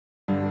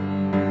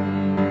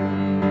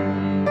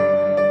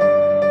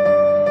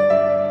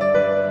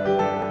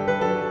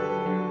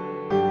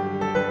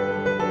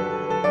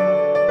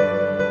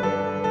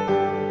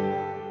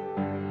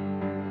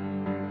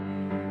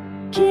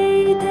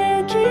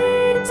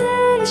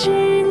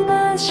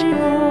橋を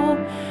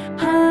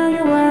は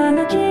よは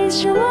なき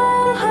島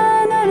を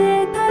離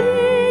れたり、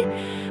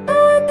頭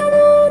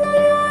の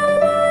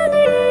山に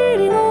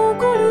入り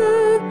残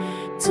る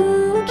月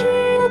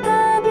を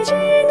旅路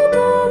の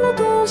友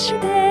とし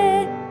て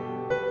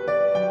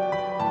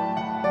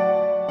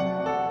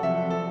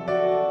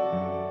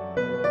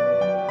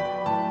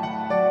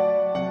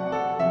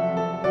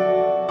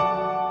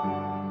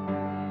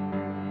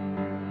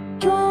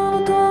京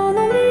都の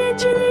道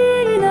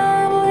に名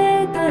を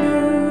得たる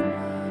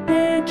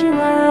駅は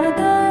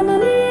頭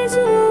水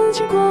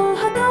自己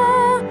旗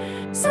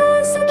佐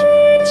々木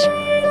四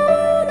郎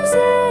の先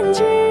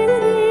陣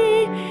に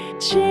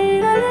知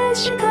られ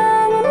し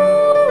川を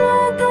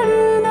渡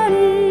るな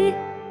り、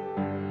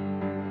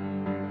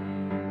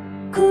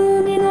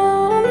国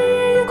の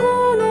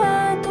都の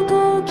後と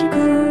聞く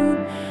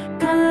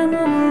加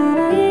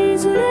納い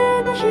ずれ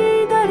ば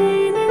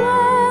左に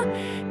は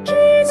絆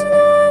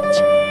を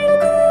白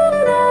く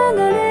流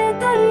れ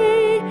たり、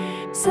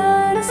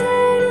さらせる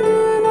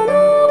布の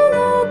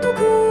徳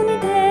に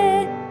て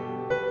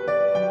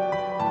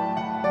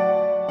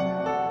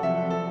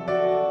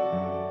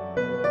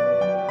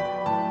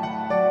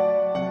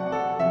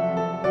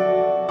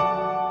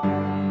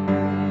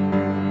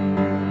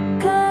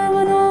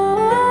川の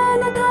あ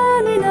なた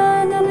に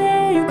眺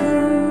めゆく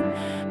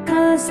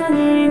笠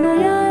にの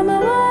山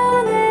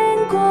は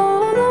年功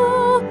の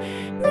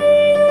未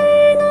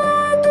来の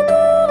後と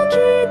聞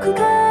く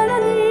から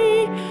に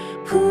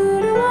降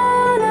るは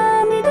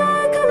涙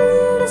か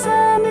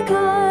紫か、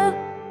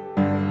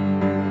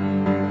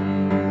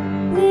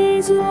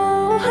水を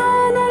離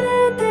れ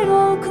て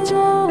六条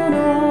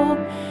の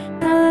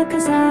高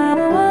さを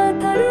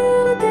渡る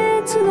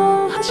鉄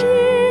の橋、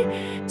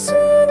すぐ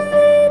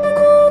ればこ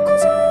こ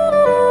ぞ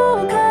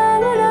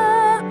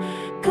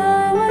河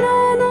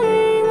原の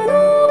岩の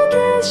景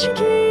色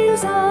よ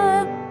さ。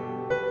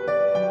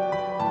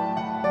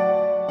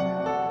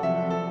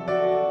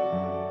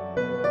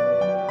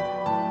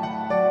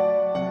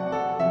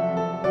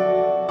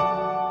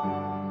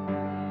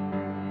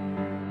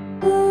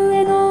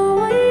上野は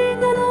伊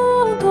賀の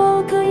東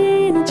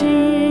海の地、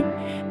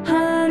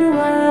春は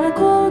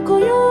ここ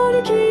より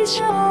汽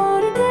車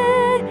降りて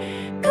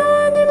金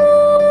も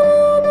お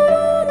ぼろ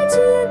に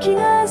月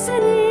が背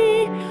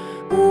に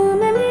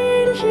梅見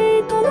る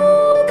人の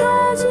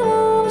数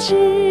多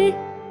し、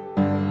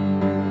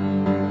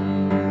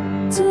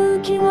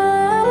月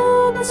は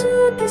青葉捨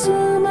てす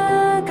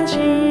まかし、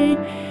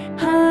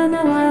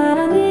花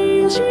は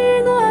三好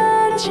の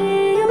嵐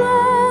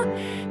山、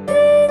天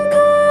下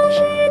一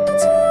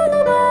つの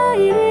バイ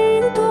リ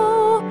ンと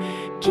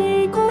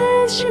聞こ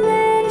えし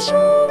めり小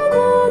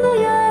この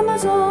山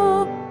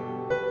ぞ。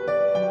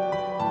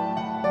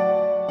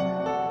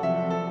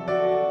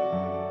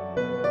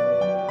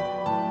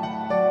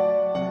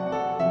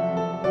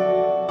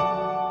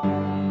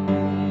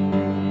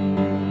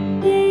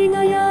伊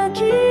賀焼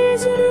き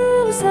ず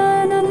る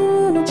さな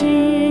むの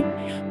ち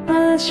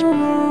場所を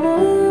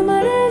生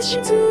まれし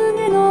つ